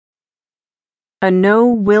A no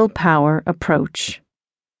willpower approach.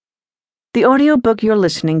 The audiobook you're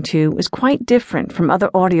listening to is quite different from other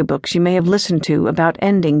audiobooks you may have listened to about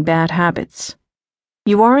ending bad habits.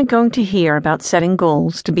 You aren't going to hear about setting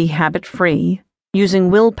goals to be habit-free, using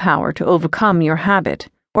willpower to overcome your habit,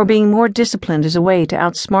 or being more disciplined as a way to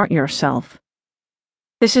outsmart yourself.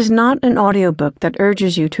 This is not an audiobook that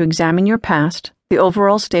urges you to examine your past, the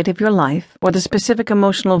overall state of your life, or the specific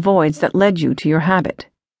emotional voids that led you to your habit.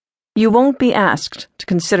 You won't be asked to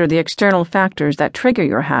consider the external factors that trigger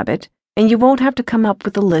your habit, and you won't have to come up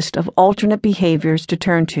with a list of alternate behaviors to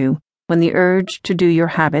turn to when the urge to do your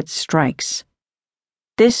habit strikes.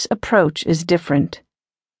 This approach is different.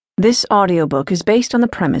 This audiobook is based on the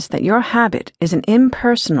premise that your habit is an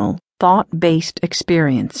impersonal, thought-based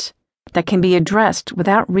experience that can be addressed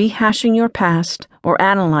without rehashing your past or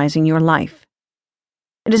analyzing your life.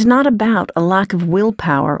 It is not about a lack of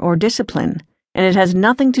willpower or discipline, and it has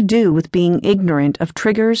nothing to do with being ignorant of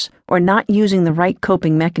triggers or not using the right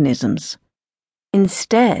coping mechanisms.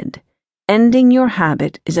 Instead, ending your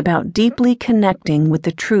habit is about deeply connecting with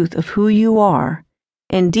the truth of who you are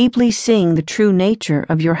and deeply seeing the true nature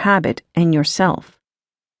of your habit and yourself.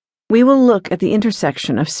 We will look at the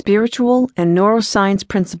intersection of spiritual and neuroscience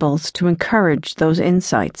principles to encourage those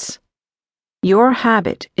insights. Your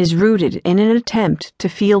habit is rooted in an attempt to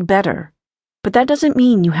feel better, but that doesn't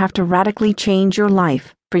mean you have to radically change your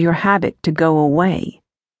life for your habit to go away.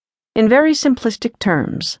 In very simplistic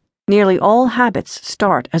terms, nearly all habits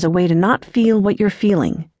start as a way to not feel what you're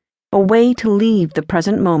feeling, a way to leave the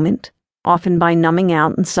present moment, often by numbing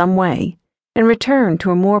out in some way, and return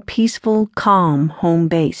to a more peaceful, calm home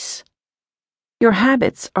base. Your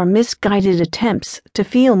habits are misguided attempts to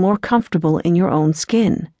feel more comfortable in your own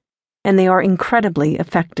skin, and they are incredibly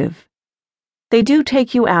effective. They do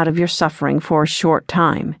take you out of your suffering for a short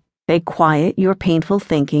time. They quiet your painful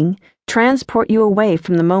thinking, transport you away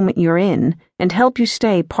from the moment you're in, and help you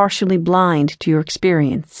stay partially blind to your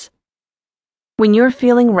experience. When you're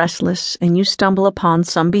feeling restless and you stumble upon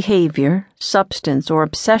some behavior, substance, or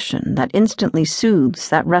obsession that instantly soothes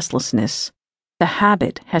that restlessness, the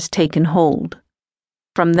habit has taken hold.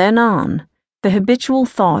 From then on, the habitual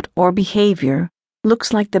thought or behavior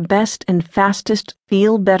looks like the best and fastest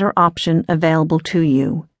feel-better option available to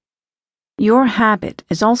you. Your habit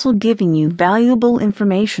is also giving you valuable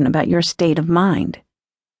information about your state of mind.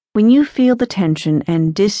 When you feel the tension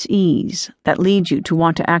and dis-ease that leads you to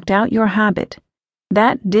want to act out your habit,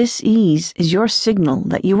 that dis-ease is your signal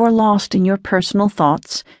that you are lost in your personal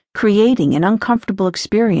thoughts, creating an uncomfortable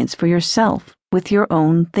experience for yourself with your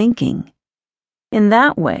own thinking. In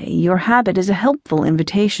that way, your habit is a helpful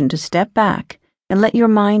invitation to step back and let your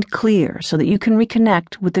mind clear so that you can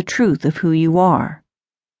reconnect with the truth of who you are.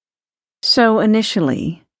 So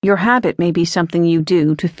initially, your habit may be something you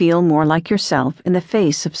do to feel more like yourself in the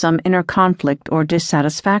face of some inner conflict or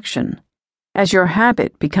dissatisfaction. As your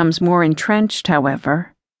habit becomes more entrenched,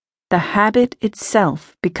 however, the habit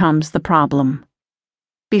itself becomes the problem.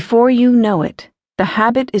 Before you know it, the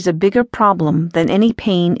habit is a bigger problem than any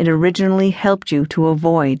pain it originally helped you to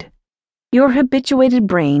avoid. Your habituated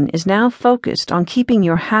brain is now focused on keeping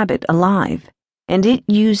your habit alive, and it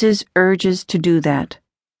uses urges to do that.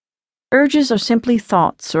 Urges are simply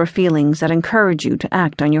thoughts or feelings that encourage you to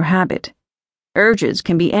act on your habit. Urges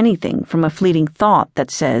can be anything from a fleeting thought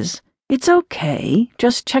that says, "It's okay,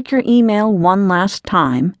 just check your email one last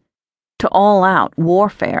time," to all-out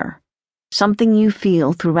warfare, something you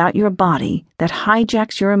feel throughout your body that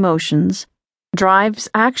hijacks your emotions, drives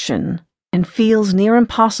action, and feels near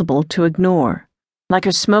impossible to ignore, like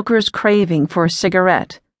a smoker's craving for a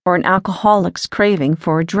cigarette or an alcoholic's craving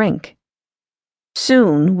for a drink.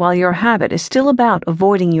 Soon, while your habit is still about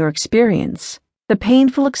avoiding your experience, the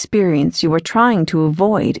painful experience you are trying to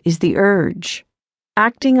avoid is the urge.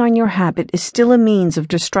 Acting on your habit is still a means of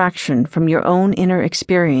distraction from your own inner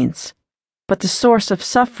experience, but the source of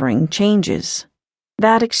suffering changes.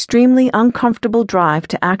 That extremely uncomfortable drive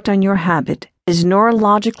to act on your habit is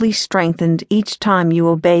neurologically strengthened each time you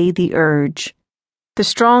obey the urge. The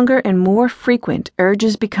stronger and more frequent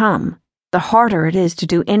urges become, the harder it is to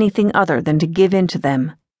do anything other than to give in to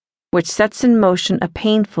them, which sets in motion a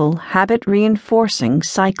painful, habit-reinforcing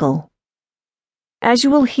cycle. As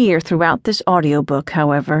you will hear throughout this audiobook,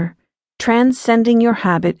 however, transcending your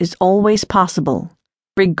habit is always possible,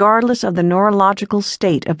 regardless of the neurological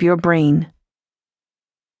state of your brain.